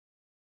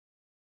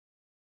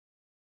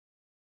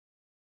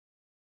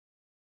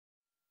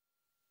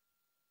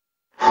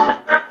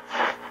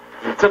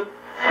Jah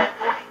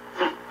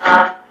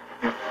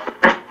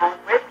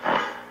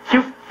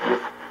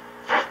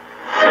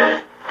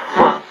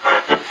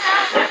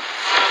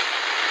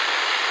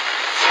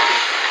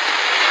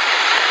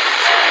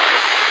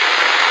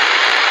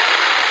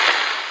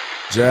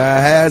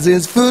has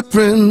his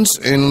footprints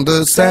in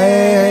the sand.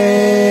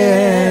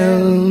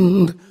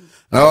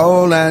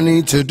 All I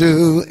need to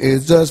do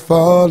is just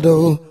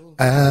follow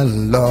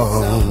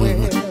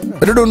along.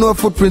 But I don't know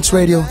Footprints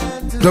Radio,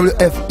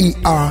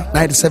 WFER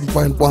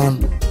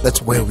 97.1.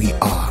 That's where we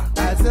are.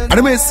 And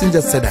the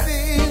messenger said that.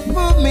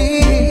 For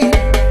me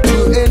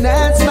to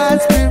enhance my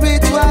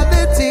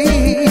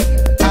spirituality,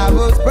 I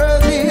was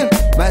burning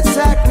my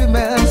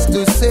sacraments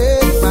to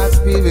set my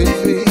spirit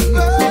free.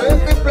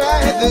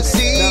 Multiply the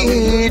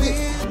seed,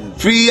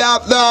 free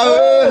up the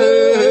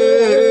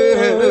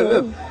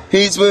earth.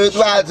 It's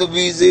worthwhile to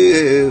be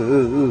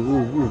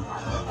saved.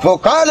 For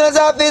corners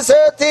of this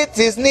earth it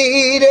is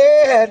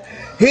needed.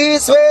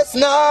 East, west,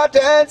 north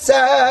and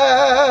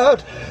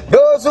south.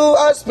 Those who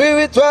are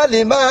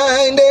spiritually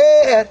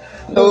minded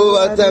know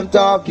what I'm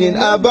talking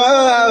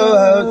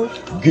about.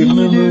 Give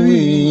me the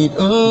weed.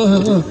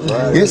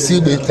 Yes,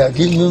 you better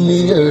give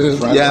me herb.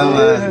 Yeah,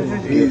 man.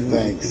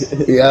 Thanks.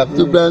 You have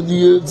to plant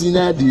the herbs in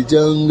the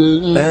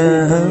jungle,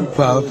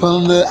 far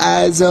from the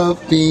eyes of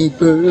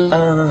people.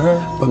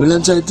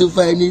 Babylon try to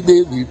find it,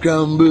 they will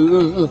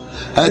crumble.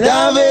 And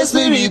harvest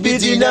we reap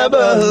it in a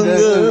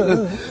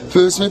bungle.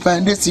 First we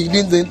find the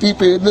seedlings, then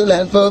prepare the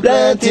land for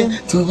planting.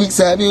 2 weeks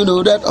time, you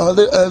know that all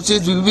the herbs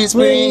will be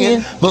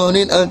springing.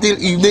 Morning until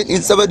evening,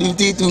 it's our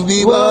duty to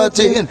be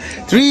watching.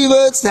 3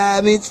 weeks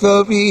time, it's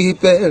for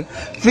people.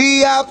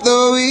 Free up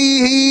the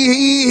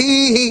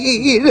weed.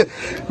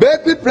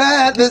 Make we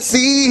plant the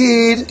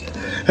seed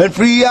and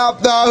free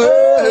up the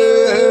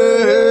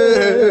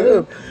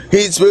herb.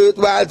 It's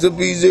worthwhile to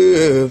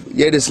preserve.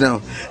 Yeah, this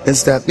now. And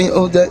stop me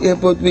out the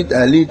airport with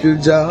a little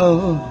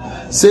job.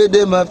 Say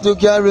them have to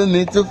carry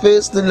me to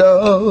face the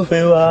law.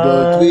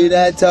 But when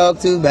I talk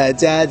to my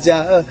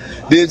Jaja,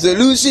 there's a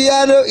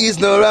Luciano is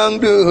no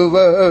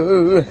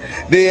wrongdoer.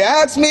 They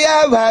ask me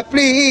how I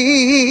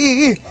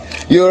plead.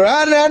 Your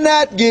Honor,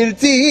 not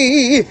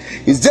guilty.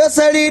 It's just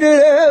a little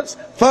herbs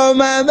for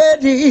my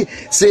body.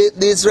 Set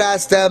this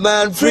Rasta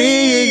man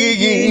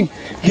free.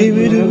 Give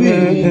it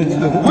away.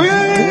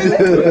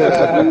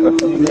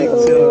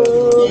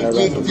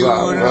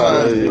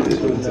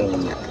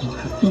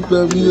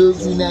 People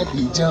lives in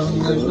the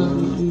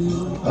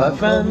jungle, or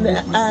from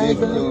the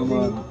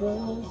island.